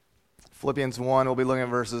Philippians 1, we'll be looking at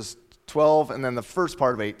verses 12 and then the first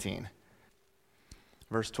part of 18.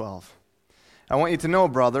 Verse 12. I want you to know,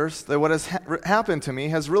 brothers, that what has happened to me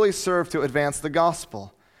has really served to advance the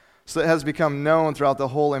gospel, so that it has become known throughout the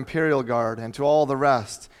whole imperial guard and to all the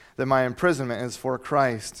rest that my imprisonment is for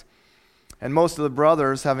Christ. And most of the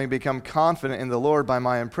brothers, having become confident in the Lord by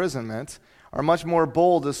my imprisonment, are much more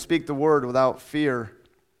bold to speak the word without fear.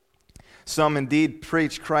 Some indeed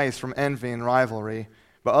preach Christ from envy and rivalry,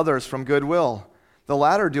 but others from goodwill. The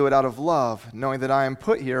latter do it out of love, knowing that I am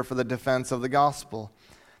put here for the defense of the gospel.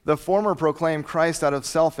 The former proclaim Christ out of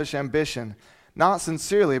selfish ambition, not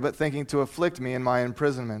sincerely, but thinking to afflict me in my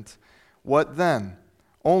imprisonment. What then?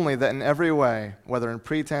 Only that in every way, whether in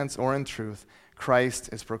pretense or in truth, Christ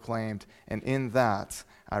is proclaimed, and in that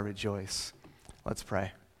I rejoice. Let's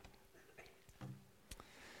pray.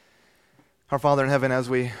 Our Father in heaven, as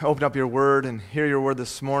we open up your word and hear your word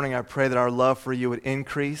this morning, I pray that our love for you would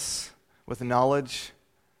increase with knowledge,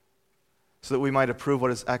 so that we might approve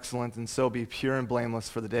what is excellent and so be pure and blameless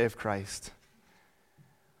for the day of Christ.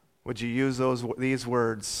 Would you use these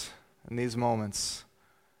words in these moments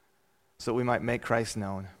so that we might make Christ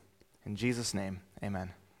known? In Jesus' name,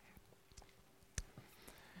 amen.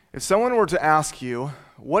 If someone were to ask you,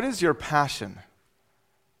 what is your passion?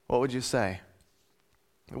 What would you say?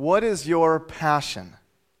 What is your passion?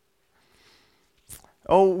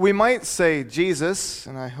 Oh, we might say Jesus,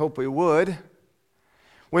 and I hope we would.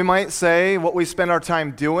 We might say what we spend our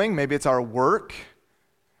time doing. Maybe it's our work.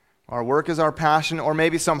 Our work is our passion, or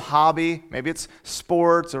maybe some hobby. Maybe it's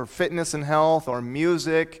sports or fitness and health or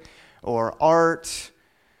music or art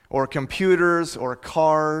or computers or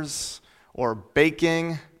cars or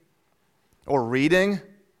baking or reading,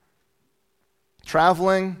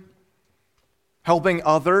 traveling, helping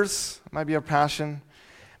others. Might be our passion.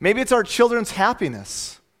 Maybe it's our children's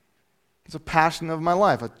happiness. It's a passion of my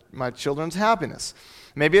life, my children's happiness.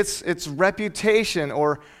 Maybe it's reputation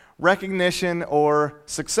or recognition or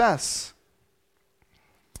success.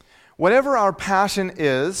 Whatever our passion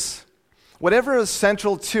is, whatever is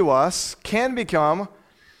central to us can become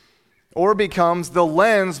or becomes the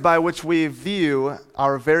lens by which we view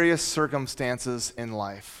our various circumstances in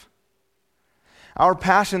life. Our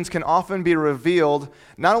passions can often be revealed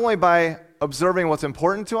not only by observing what's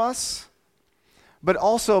important to us, but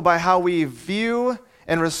also by how we view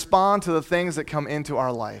and respond to the things that come into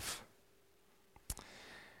our life.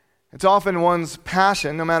 It's often one's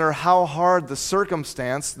passion, no matter how hard the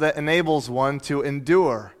circumstance, that enables one to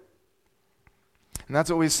endure. And that's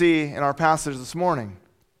what we see in our passage this morning.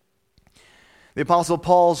 The Apostle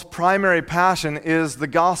Paul's primary passion is the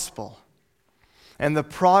gospel and the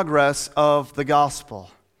progress of the gospel.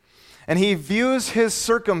 And he views his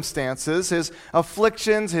circumstances, his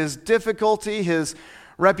afflictions, his difficulty, his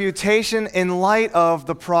reputation in light of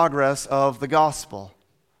the progress of the gospel.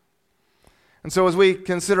 And so as we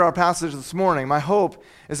consider our passage this morning, my hope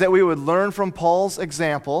is that we would learn from Paul's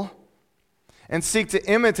example and seek to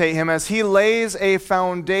imitate him as he lays a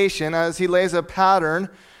foundation, as he lays a pattern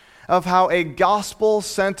of how a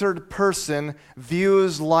gospel-centered person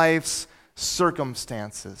views life's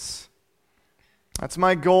circumstances. That's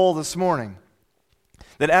my goal this morning.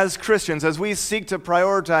 That as Christians, as we seek to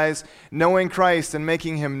prioritize knowing Christ and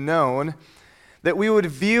making him known, that we would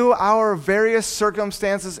view our various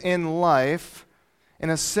circumstances in life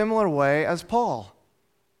in a similar way as Paul.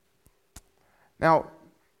 Now,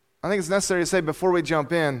 I think it's necessary to say before we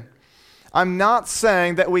jump in, I'm not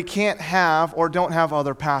saying that we can't have or don't have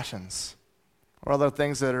other passions or other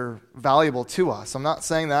things that are valuable to us. I'm not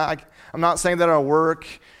saying that. I'm not saying that our work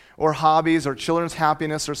or hobbies or children's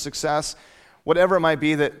happiness or success, whatever it might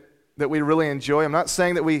be that we really enjoy, I'm not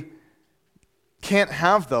saying that we can't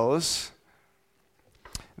have those.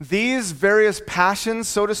 These various passions,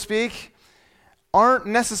 so to speak, aren't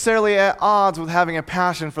necessarily at odds with having a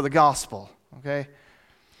passion for the gospel, okay?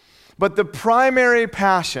 But the primary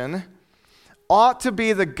passion ought to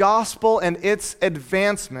be the gospel and its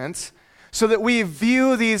advancement, so that we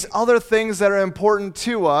view these other things that are important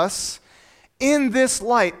to us in this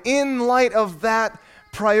light, in light of that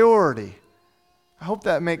priority. I hope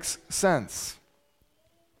that makes sense.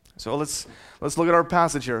 So let's look at our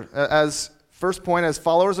passage here. As first point, as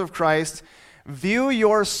followers of Christ, view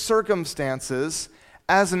your circumstances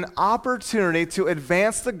as an opportunity to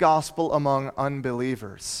advance the gospel among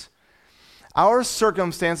unbelievers. Our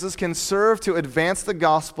circumstances can serve to advance the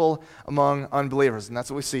gospel among unbelievers. And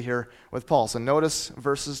that's what we see here with Paul. So notice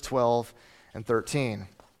verses 12 and 13.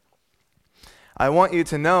 I want you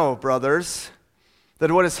to know, brothers,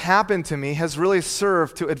 that what has happened to me has really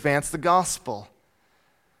served to advance the gospel,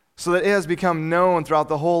 so that it has become known throughout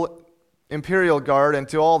the whole imperial guard and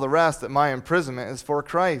to all the rest that my imprisonment is for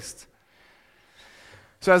Christ.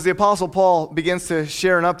 So as the Apostle Paul begins to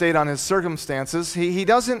share an update on his circumstances, he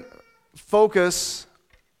doesn't focus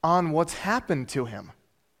on what's happened to him.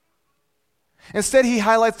 Instead, he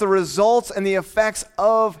highlights the results and the effects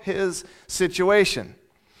of his situation.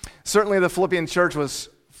 Certainly, the Philippian church was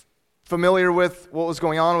familiar with what was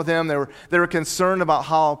going on with him. They were concerned about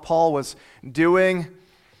how Paul was doing.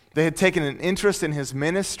 They had taken an interest in his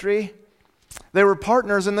ministry. They were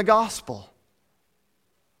partners in the gospel.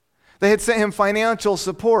 They had sent him financial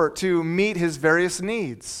support to meet his various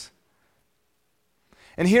needs.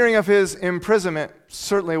 And hearing of his imprisonment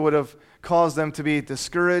certainly would have caused them to be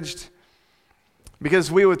discouraged,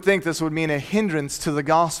 because we would think this would mean a hindrance to the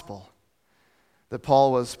gospel that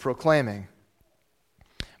Paul was proclaiming.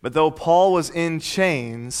 But though Paul was in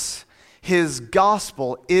chains, his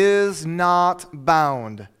gospel is not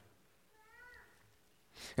bound.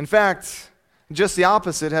 In fact, just the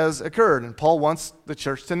opposite has occurred, and Paul wants the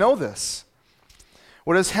church to know this.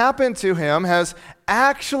 What has happened to him has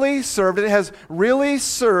actually served, it has really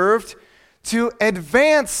served to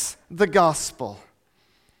advance the gospel.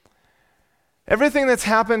 Everything that's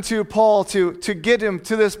happened to Paul to get him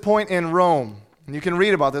to this point in Rome, and you can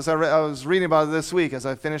read about this. I was reading about it this week as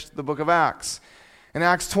I finished the book of Acts. In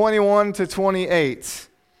Acts 21 to 28,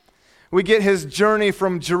 we get his journey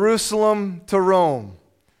from Jerusalem to Rome,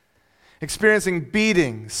 experiencing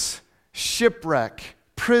beatings, shipwreck,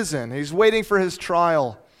 prison. He's waiting for his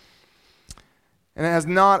trial. And it has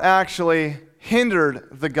not actually hindered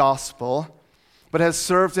the gospel, but has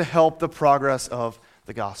served to help the progress of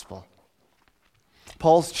the gospel.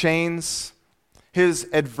 Paul's chains, his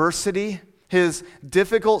adversity, his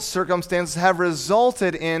difficult circumstances have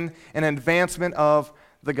resulted in an advancement of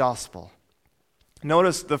the gospel.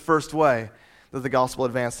 Notice the first way that the gospel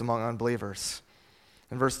advanced among unbelievers.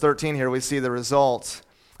 In verse 13 here, we see the result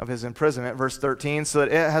of his imprisonment. Verse 13, so that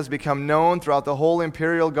it has become known throughout the whole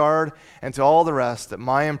imperial guard and to all the rest that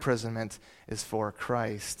my imprisonment is for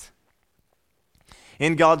Christ.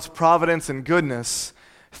 In God's providence and goodness,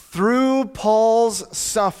 through Paul's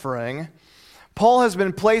suffering, Paul has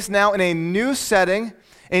been placed now in a new setting,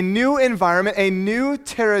 a new environment, a new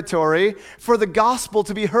territory for the gospel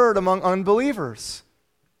to be heard among unbelievers.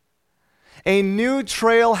 A new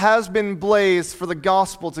trail has been blazed for the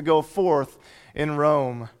gospel to go forth in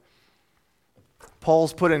Rome.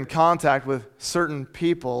 Paul's put in contact with certain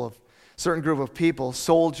people, a certain group of people,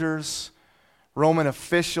 soldiers, Roman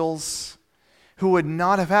officials, who would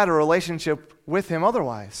not have had a relationship with him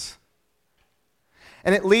otherwise.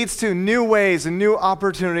 And it leads to new ways and new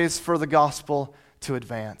opportunities for the gospel to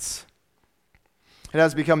advance. It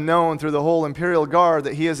has become known through the whole imperial guard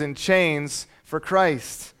that he is in chains for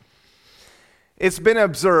Christ. It's been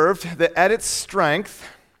observed that at its strength,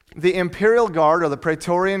 the imperial guard, or the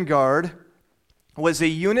Praetorian Guard, was a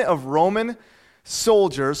unit of Roman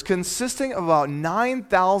soldiers consisting of about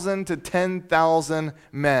 9,000 to 10,000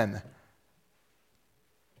 men.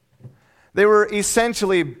 They were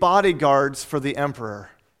essentially bodyguards for the emperor.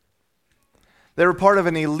 They were part of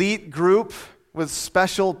an elite group with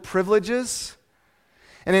special privileges.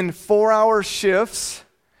 And in 4-hour shifts,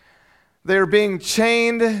 they are being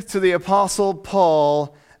chained to the Apostle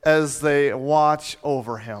Paul as they watch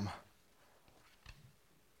over him.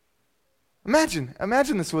 Imagine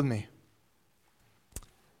this with me.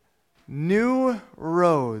 New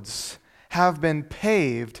roads have been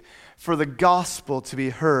paved for the gospel to be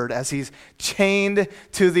heard as he's chained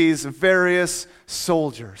to these various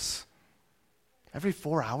soldiers. Every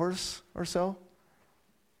 4 hours or so?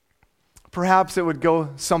 Perhaps it would go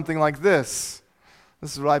something like this.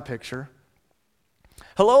 This is what I picture.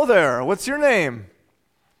 Hello there, what's your name?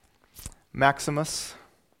 Maximus.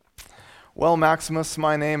 Well, Maximus,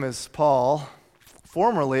 my name is Paul.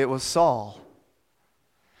 Formerly it was Saul.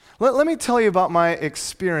 Let me tell you about my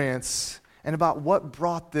experience and about what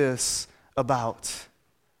brought this about.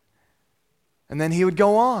 And then he would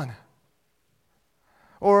go on.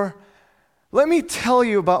 Or, let me tell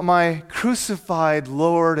you about my crucified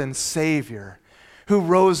Lord and Savior who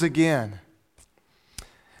rose again.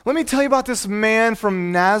 Let me tell you about this man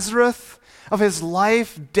from Nazareth, of his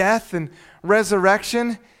life, death, and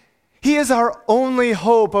resurrection. He is our only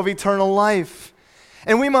hope of eternal life.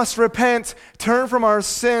 And we must repent, turn from our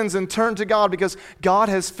sins, and turn to God, because God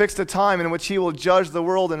has fixed a time in which he will judge the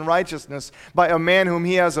world in righteousness by a man whom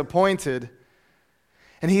he has appointed.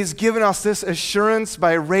 And he's given us this assurance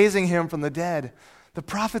by raising him from the dead. The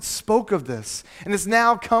prophets spoke of this, and it's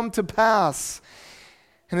now come to pass.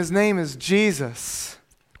 And his name is Jesus.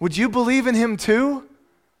 Would you believe in him too?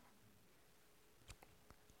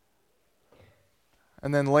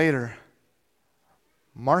 And then later,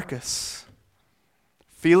 Marcus,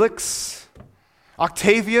 Felix,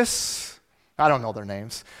 Octavius, I don't know their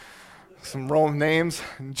names, some Roman names,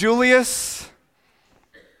 Julius.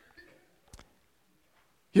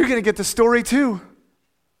 You're going to get the story too.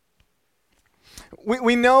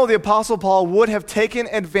 We know the Apostle Paul would have taken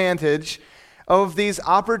advantage of these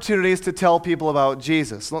opportunities to tell people about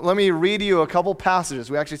Jesus. Let me read you a couple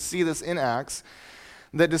passages. We actually see this in Acts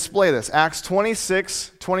that display this. Acts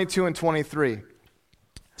 26, 22, and 23.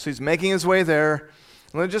 So he's making his way there.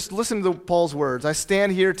 Just listen to Paul's words. I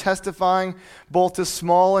stand here testifying both to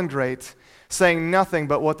small and great, saying nothing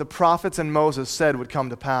but what the prophets and Moses said would come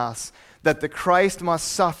to pass, that the Christ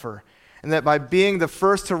must suffer, and that by being the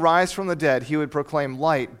first to rise from the dead, he would proclaim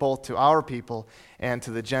light both to our people and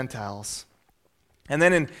to the Gentiles. And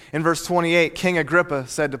then in verse 28, King Agrippa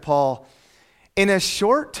said to Paul, in a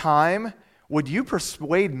short time, would you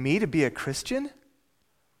persuade me to be a Christian?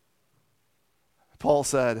 Paul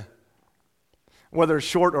said, whether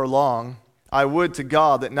short or long, I would to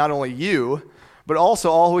God that not only you, but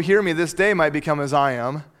also all who hear me this day might become as I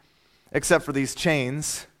am, except for these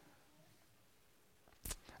chains.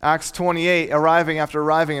 Acts 28, after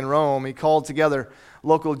arriving in Rome, he called together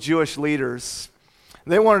local Jewish leaders.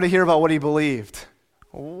 They wanted to hear about what he believed.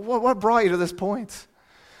 What brought you to this point?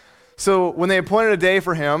 So when they appointed a day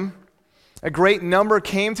for him, a great number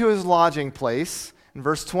came to his lodging place. In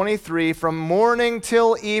verse 23, from morning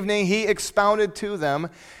till evening he expounded to them,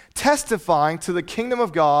 testifying to the kingdom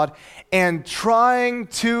of God and trying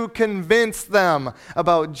to convince them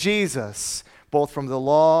about Jesus, both from the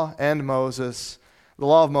law of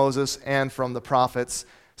Moses and from the prophets.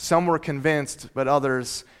 Some were convinced, but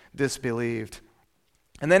others disbelieved.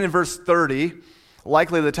 And then in verse 30,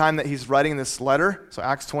 likely the time that he's writing this letter, so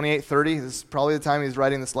Acts 28:30, this is probably the time he's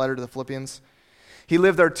writing this letter to the Philippians. He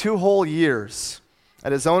lived there 2 whole years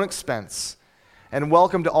at his own expense and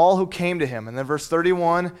welcomed all who came to him. And then verse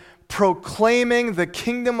 31, proclaiming the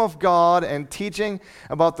kingdom of God and teaching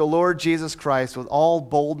about the Lord Jesus Christ with all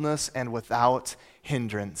boldness and without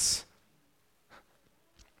hindrance.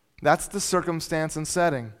 That's the circumstance and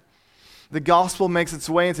setting. The gospel makes its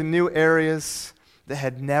way into new areas that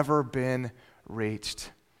had never been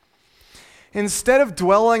reached. Instead of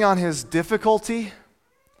dwelling on his difficulty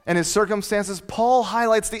and his circumstances, Paul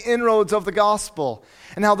highlights the inroads of the gospel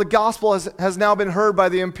and how the gospel has now been heard by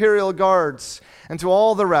the imperial guards and to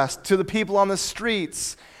all the rest, to the people on the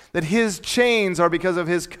streets, that his chains are because of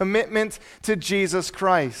his commitment to Jesus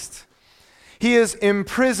Christ. He is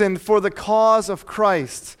imprisoned for the cause of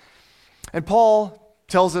Christ. And Paul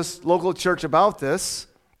tells this local church about this,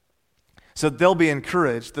 so they'll be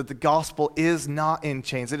encouraged that the gospel is not in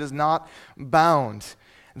chains. It is not bound.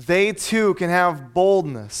 They too can have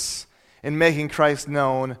boldness in making Christ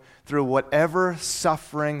known through whatever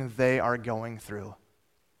suffering they are going through.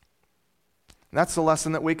 And that's the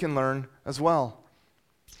lesson that we can learn as well.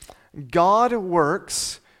 God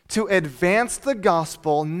works to advance the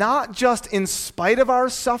gospel not just in spite of our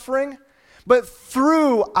suffering, but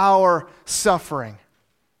through our suffering.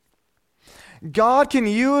 God can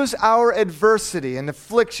use our adversity and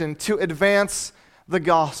affliction to advance the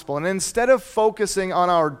gospel. And instead of focusing on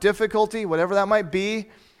our difficulty, whatever that might be,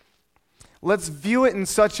 let's view it in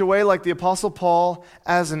such a way, like the Apostle Paul,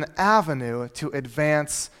 as an avenue to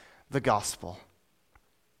advance the gospel.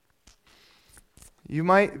 You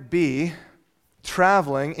might be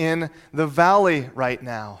traveling in the valley right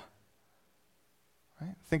now.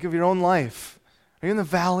 Right? Think of your own life. Are you in the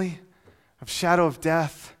valley of shadow of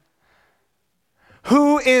death?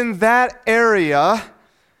 Who in that area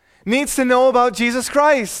needs to know about Jesus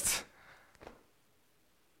Christ?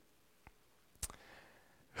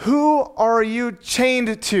 Who are you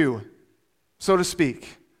chained to, so to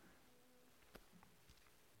speak?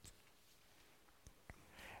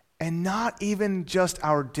 And not even just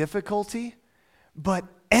our difficulty, but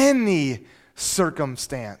any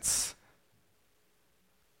circumstance.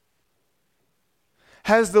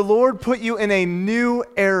 Has the Lord put you in a new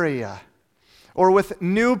area, or with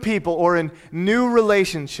new people, or in new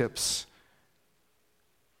relationships?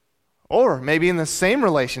 Or maybe in the same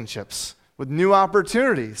relationships, with new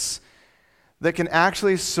opportunities that can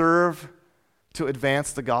actually serve to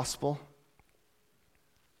advance the gospel?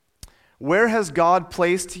 Where has God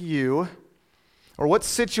placed you, or what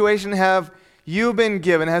situation have you been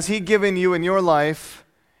given, has He given you in your life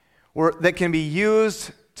that can be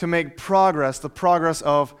used to make progress, the progress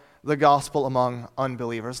of the gospel among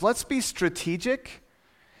unbelievers? Let's be strategic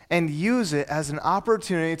and use it as an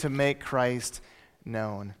opportunity to make Christ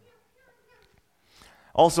known.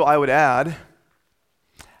 Also, I would add,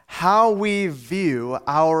 how we view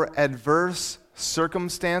our adverse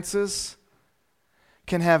circumstances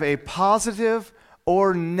can have a positive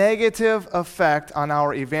or negative effect on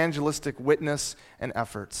our evangelistic witness and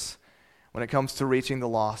efforts when it comes to reaching the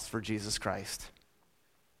lost for Jesus Christ.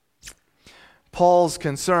 Paul's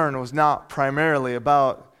concern was not primarily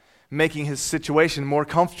about making his situation more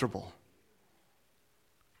comfortable.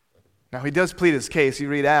 Now, he does plead his case. You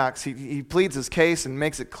read Acts, he pleads his case and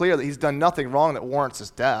makes it clear that he's done nothing wrong that warrants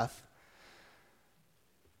his death.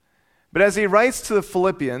 But as he writes to the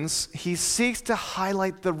Philippians, he seeks to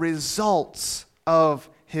highlight the results of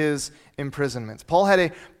his imprisonment. Paul had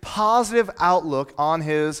a positive outlook on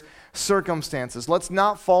his circumstances. Let's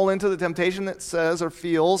not fall into the temptation that says or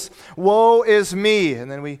feels, "Woe is me,"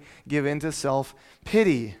 and then we give in to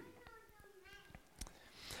self-pity.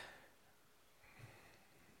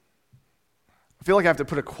 I feel like I have to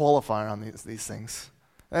put a qualifier on these things.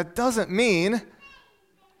 That doesn't mean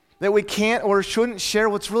that we can't or shouldn't share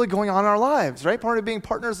what's really going on in our lives, right? Part of being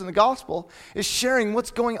partners in the gospel is sharing what's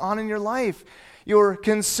going on in your life, your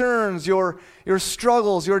concerns, your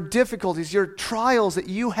struggles, your difficulties, your trials that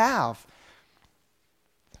you have.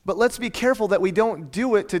 But let's be careful that we don't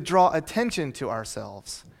do it to draw attention to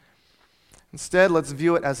ourselves. Instead, let's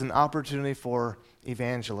view it as an opportunity for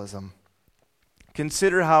evangelism.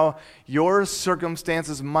 Consider how your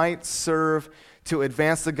circumstances might serve to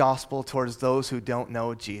advance the gospel towards those who don't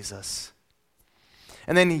know Jesus.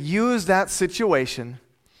 And then use that situation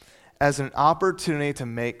as an opportunity to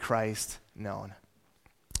make Christ known.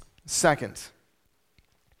 Second,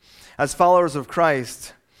 as followers of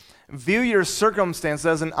Christ, view your circumstances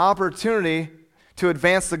as an opportunity to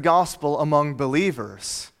advance the gospel among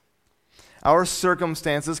believers. Our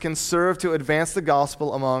circumstances can serve to advance the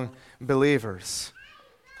gospel among believers.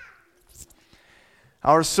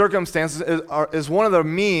 Our circumstances is one of the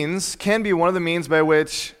means, can be one of the means by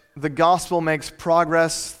which the gospel makes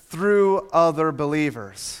progress through other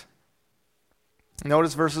believers.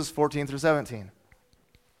 Notice verses 14 through 17.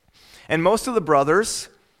 And most of the brothers,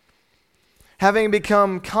 having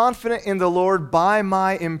become confident in the Lord by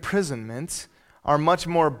my imprisonment, are much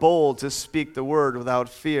more bold to speak the word without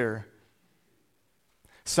fear.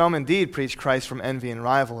 Some indeed preach Christ from envy and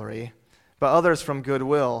rivalry, but others from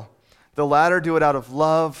goodwill. The latter do it out of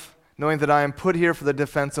love, knowing that I am put here for the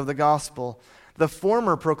defense of the gospel. The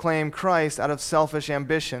former proclaim Christ out of selfish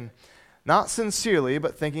ambition, not sincerely,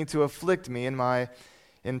 but thinking to afflict me in my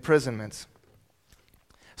imprisonment.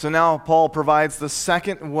 So now Paul provides the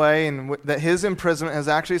second way that his imprisonment has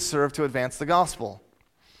actually served to advance the gospel.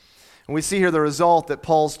 And we see here the result that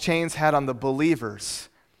Paul's chains had on the believers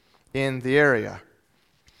in the area.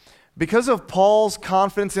 Because of Paul's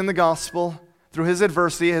confidence in the gospel, through his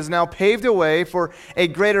adversity, has now paved a way for a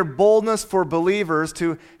greater boldness for believers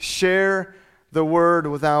to share the word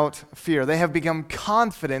without fear. They have become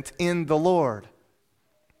confident in the Lord.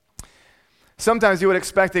 Sometimes you would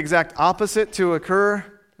expect the exact opposite to occur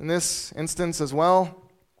in this instance as well.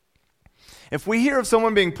 If we hear of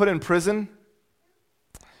someone being put in prison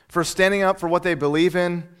for standing up for what they believe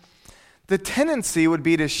in, the tendency would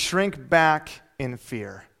be to shrink back in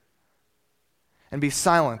fear and be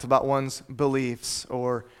silent about one's beliefs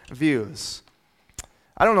or views.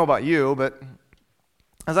 I don't know about you, but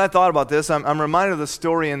as I thought about this, I'm reminded of the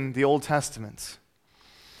story in the Old Testament.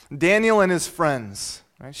 Daniel and his friends,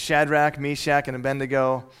 right? Shadrach, Meshach, and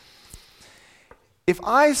Abednego. If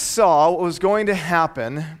I saw what was going to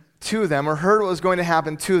happen to them or heard what was going to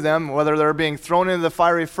happen to them, whether they're being thrown into the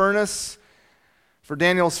fiery furnace for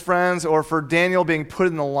Daniel's friends or for Daniel being put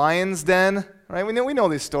in the lion's den, right? We know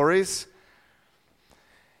these stories.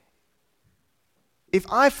 If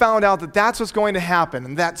I found out that that's what's going to happen,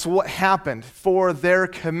 and that's what happened for their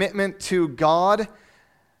commitment to God,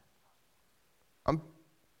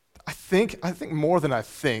 I think more than I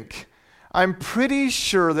think, I'm pretty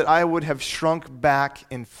sure that I would have shrunk back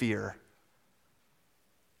in fear.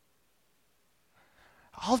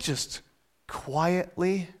 I'll just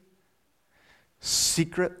quietly,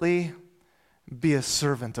 secretly be a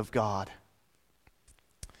servant of God.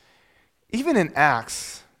 Even in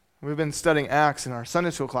Acts, we've been studying Acts in our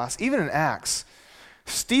Sunday school class. Even in Acts,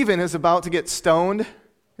 Stephen is about to get stoned.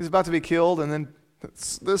 He's about to be killed, and then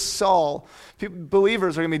this Saul,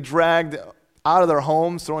 believers are going to be dragged out of their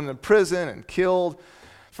homes, thrown into prison, and killed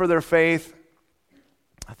for their faith.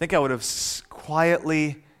 I think I would have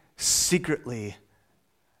quietly, secretly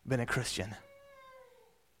been a Christian.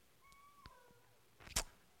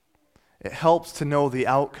 It helps to know the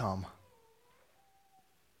outcome.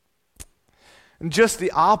 And just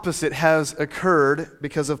the opposite has occurred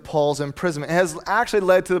because of Paul's imprisonment. It has actually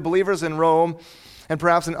led to the believers in Rome and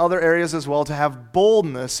perhaps in other areas as well to have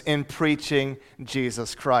boldness in preaching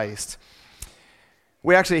Jesus Christ.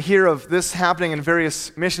 We actually hear of this happening in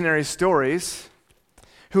various missionary stories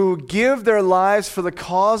who give their lives for the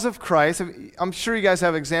cause of Christ. I'm sure you guys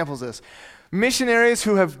have examples of this. Missionaries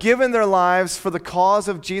who have given their lives for the cause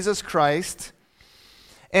of Jesus Christ,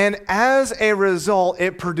 and as a result,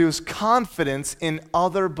 it produced confidence in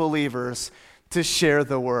other believers to share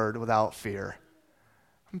the word without fear.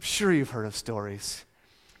 I'm sure you've heard of stories.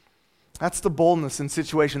 That's the boldness and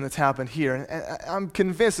situation that's happened here. And I'm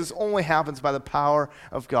convinced this only happens by the power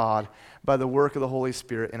of God, by the work of the Holy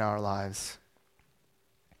Spirit in our lives.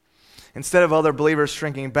 Instead of other believers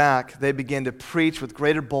shrinking back, they begin to preach with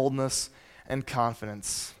greater boldness and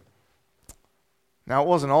confidence. Now, it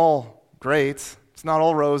wasn't all great. It's not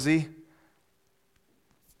all rosy.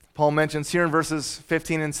 Paul mentions here in verses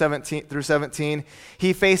 15 and 17 through 17,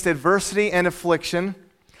 he faced adversity and affliction,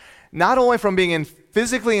 not only from being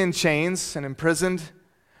physically in chains and imprisoned,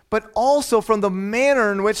 but also from the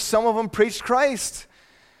manner in which some of them preached Christ.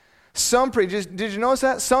 Did you notice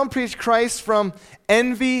that? Some preached Christ from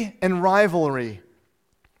envy and rivalry.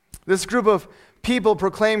 This group of people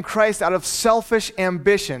proclaimed Christ out of selfish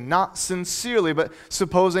ambition, not sincerely, but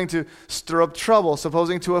supposing to stir up trouble,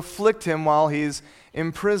 supposing to afflict him while he's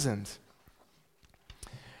imprisoned.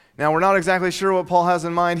 Now, we're not exactly sure what Paul has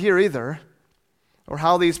in mind here either, or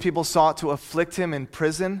how these people sought to afflict him in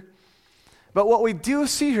prison. But what we do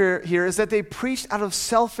see here is that they preached out of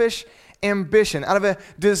selfish ambition, out of a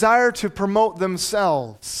desire to promote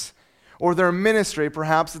themselves or their ministry,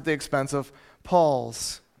 perhaps at the expense of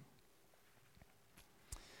Paul's.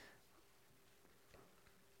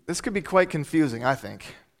 This could be quite confusing, I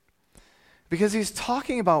think, because he's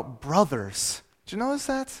talking about brothers. Did you notice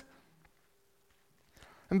that?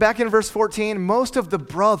 And back in verse 14, most of the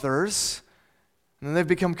brothers, and then they've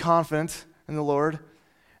become confident in the Lord,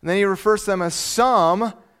 and then he refers to them as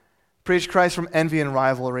some preach Christ from envy and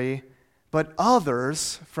rivalry, but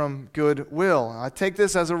others from goodwill. I take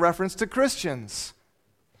this as a reference to Christians.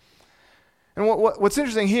 And what's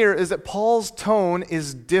interesting here is that Paul's tone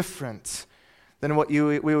is different than what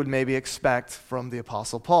we would maybe expect from the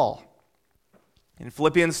Apostle Paul. In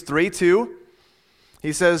Philippians 3:2,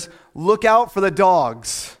 he says, "Look out for the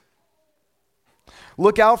dogs.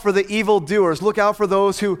 Look out for the evildoers. Look out for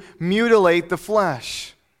those who mutilate the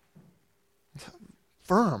flesh."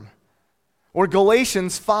 Firm. Or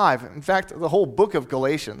Galatians 5. In fact, the whole book of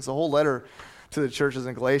Galatians, the whole letter to the churches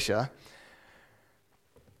in Galatia,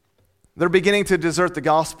 they're beginning to desert the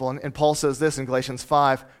gospel. And Paul says this in Galatians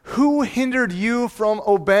 5, "Who hindered you from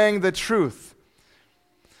obeying the truth?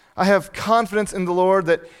 I have confidence in the Lord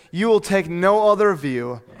that you will take no other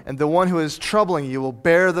view, and the one who is troubling you will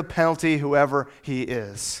bear the penalty, whoever he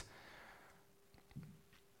is."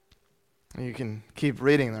 You can keep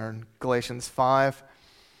reading there in Galatians 5.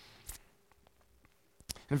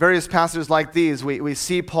 In various passages like these, we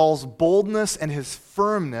see Paul's boldness and his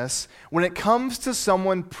firmness when it comes to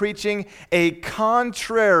someone preaching a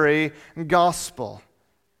contrary gospel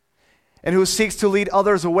and who seeks to lead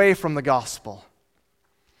others away from the gospel.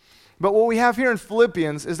 But what we have here in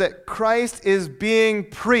Philippians is that Christ is being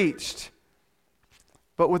preached,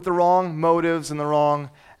 but with the wrong motives and the wrong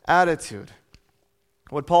attitude.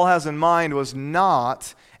 What Paul has in mind was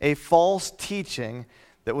not a false teaching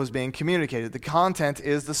that was being communicated. The content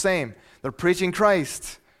is the same. They're preaching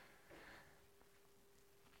Christ.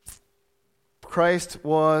 Christ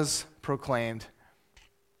was proclaimed.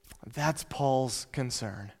 That's Paul's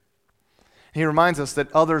concern. He reminds us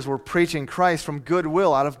that others were preaching Christ from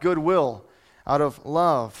goodwill, out of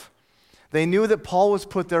love. They knew that Paul was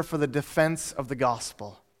put there for the defense of the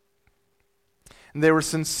gospel. And they were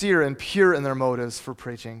sincere and pure in their motives for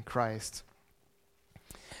preaching Christ.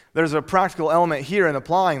 There's a practical element here in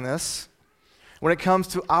applying this when it comes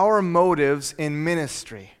to our motives in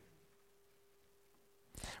ministry.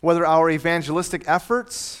 Whether our evangelistic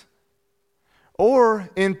efforts or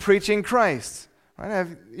in preaching Christ. Right?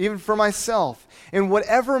 Even for myself. In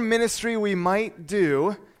whatever ministry we might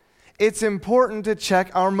do, it's important to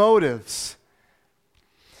check our motives.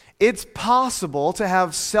 It's possible to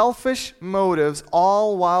have selfish motives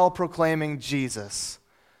all while proclaiming Jesus.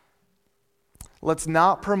 Let's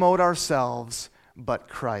not promote ourselves, but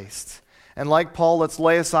Christ. And like Paul, let's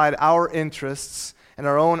lay aside our interests and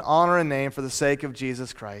our own honor and name for the sake of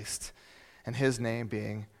Jesus Christ and his name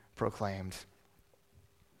being proclaimed.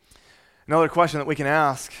 Another question that we can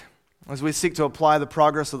ask as we seek to apply the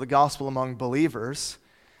progress of the gospel among believers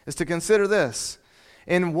is to consider this.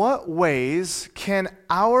 In what ways can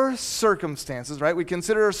our circumstances, right? We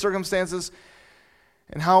consider our circumstances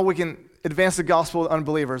and how we can advance the gospel with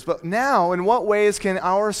unbelievers. But now, in what ways can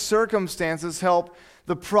our circumstances help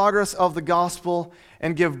the progress of the gospel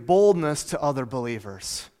and give boldness to other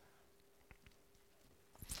believers?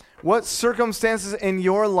 What circumstances in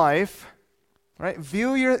your life, right?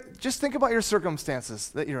 Just think about your circumstances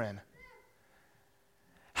that you're in.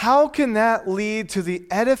 How can that lead to the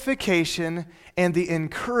edification and the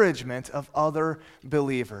encouragement of other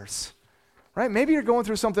believers? Right? Maybe you're going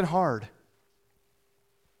through something hard.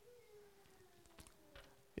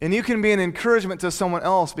 And you can be an encouragement to someone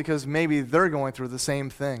else because maybe they're going through the same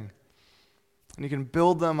thing. And you can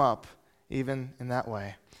build them up even in that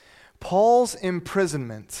way. Paul's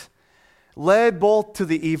imprisonment led both to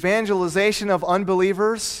the evangelization of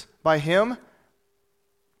unbelievers by him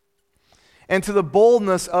and to the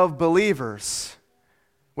boldness of believers,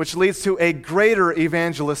 which leads to a greater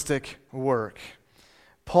evangelistic work.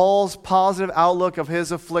 Paul's positive outlook of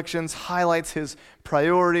his afflictions highlights his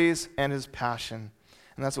priorities and his passion.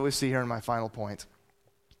 And that's what we see here in my final point.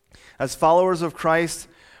 As followers of Christ,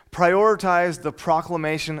 prioritize the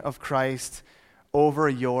proclamation of Christ over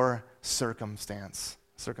your circumstances.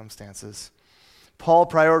 Paul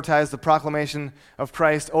prioritized the proclamation of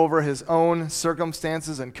Christ over his own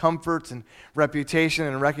circumstances and comforts and reputation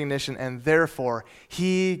and recognition, and therefore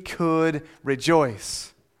he could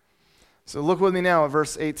rejoice. So look with me now at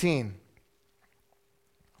verse 18.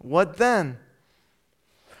 What then?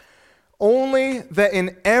 Only that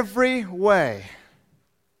in every way,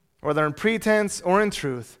 whether in pretense or in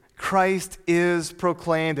truth, Christ is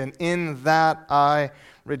proclaimed, and in that I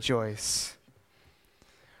rejoice.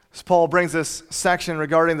 As Paul brings this section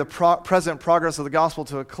regarding the present progress of the gospel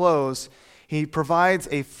to a close, he provides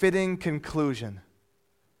a fitting conclusion.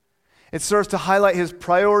 It serves to highlight his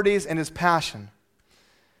priorities and his passion,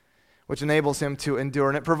 which enables him to endure.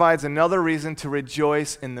 And it provides another reason to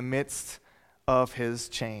rejoice in the midst of his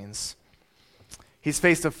chains. He's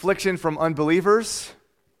faced affliction from unbelievers.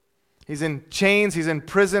 He's in chains. He's in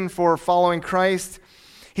prison for following Christ.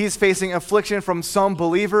 He's facing affliction from some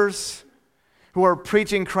believers who are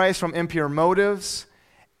preaching Christ from impure motives.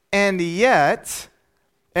 And yet,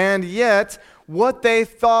 what they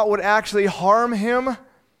thought would actually harm him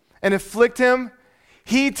and afflict him,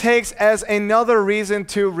 he takes as another reason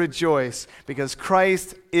to rejoice because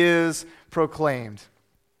Christ is proclaimed.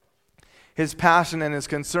 His passion and his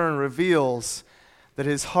concern reveals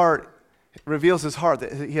his heart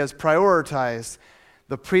that he has prioritized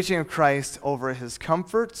the preaching of Christ over his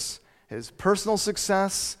comforts, his personal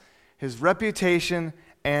success, his reputation,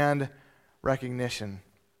 and recognition.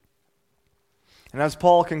 And as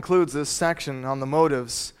Paul concludes this section on the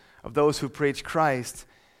motives of those who preach Christ,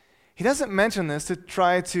 he doesn't mention this to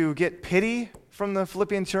try to get pity from the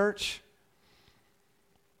Philippian church,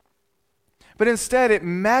 but instead it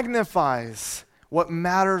magnifies what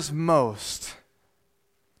matters most.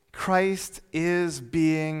 Christ is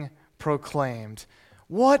being proclaimed.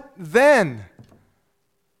 What then?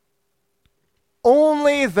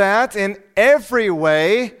 Only that in every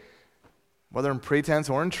way, whether in pretense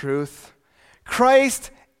or in truth,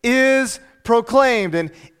 Christ is proclaimed,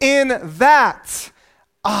 and in that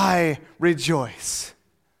I rejoice.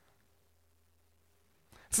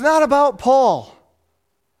 It's not about Paul.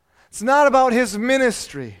 It's not about his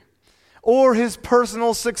ministry or his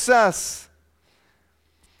personal success.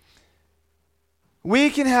 We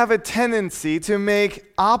can have a tendency to make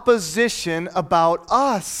opposition about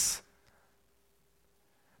us.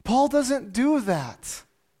 Paul doesn't do that.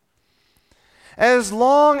 As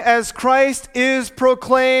long as Christ is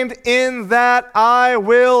proclaimed, in that I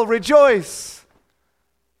will rejoice.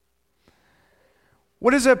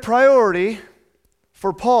 What is a priority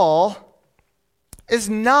for Paul is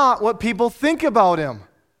not what people think about him,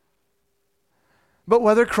 but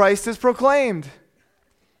whether Christ is proclaimed.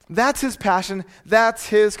 That's his passion. That's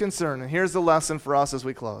his concern. And here's the lesson for us as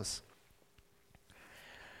we close.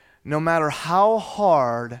 No matter how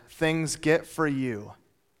hard things get for you,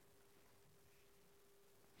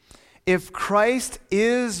 if Christ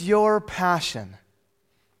is your passion,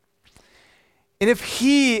 and if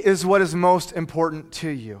he is what is most important to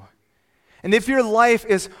you, and if your life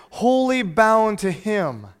is wholly bound to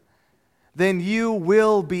him, then you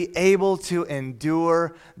will be able to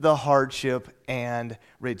endure the hardship and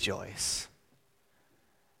rejoice.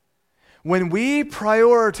 When we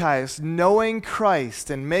prioritize knowing Christ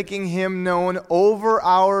and making him known over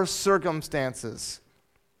our circumstances,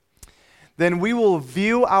 then we will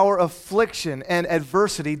view our affliction and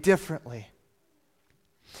adversity differently.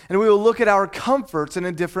 And we will look at our comforts in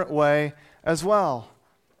a different way as well.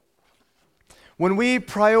 When we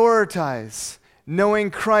prioritize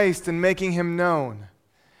knowing Christ and making him known,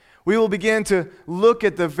 We will begin to look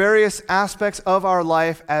at the various aspects of our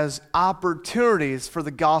life as opportunities for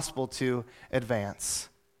the gospel to advance.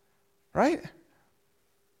 Right?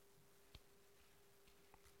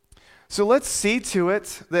 So let's see to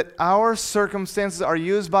it that our circumstances are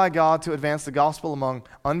used by God to advance the gospel among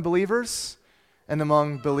unbelievers and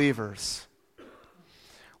among believers.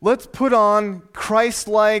 Let's put on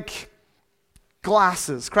Christ-like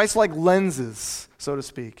glasses, Christ-like lenses, so to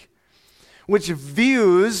speak, which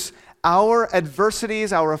views our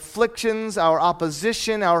adversities, our afflictions, our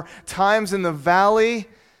opposition, our times in the valley.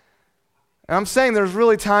 And I'm saying there's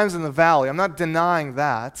really times in the valley. I'm not denying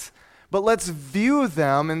that. But let's view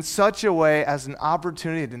them in such a way as an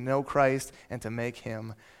opportunity to know Christ and to make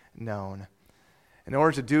him known. In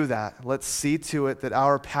order to do that, let's see to it that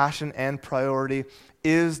our passion and priority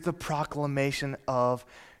is the proclamation of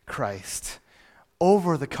Christ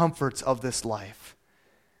over the comforts of this life.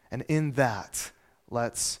 And in that,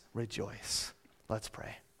 let's rejoice. Let's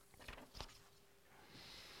pray.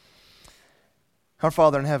 Our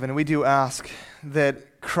Father in heaven, we do ask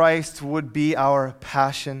that Christ would be our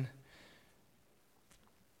passion.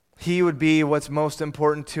 He would be what's most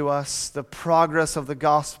important to us, the progress of the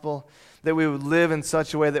gospel, that we would live in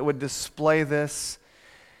such a way that would display this.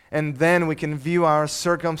 And then we can view our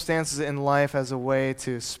circumstances in life as a way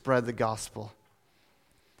to spread the gospel.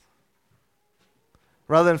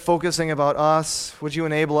 Rather than focusing about us, would you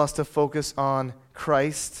enable us to focus on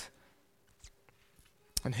Christ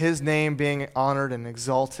and his name being honored and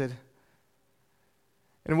exalted?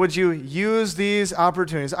 And would you use these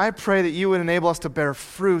opportunities? I pray that you would enable us to bear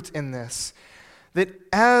fruit in this. That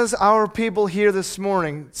as our people here this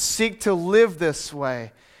morning seek to live this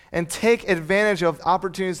way and take advantage of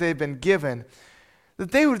opportunities they've been given,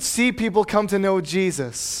 that they would see people come to know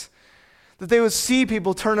Jesus. That they would see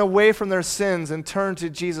people turn away from their sins and turn to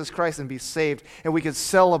Jesus Christ and be saved. And we could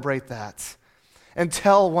celebrate that and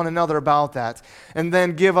tell one another about that. And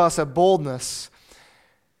then give us a boldness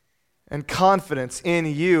and confidence in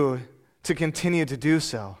you to continue to do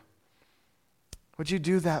so. Would you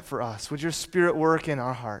do that for us? Would your Spirit work in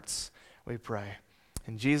our hearts? We pray.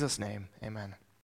 In Jesus' name, amen.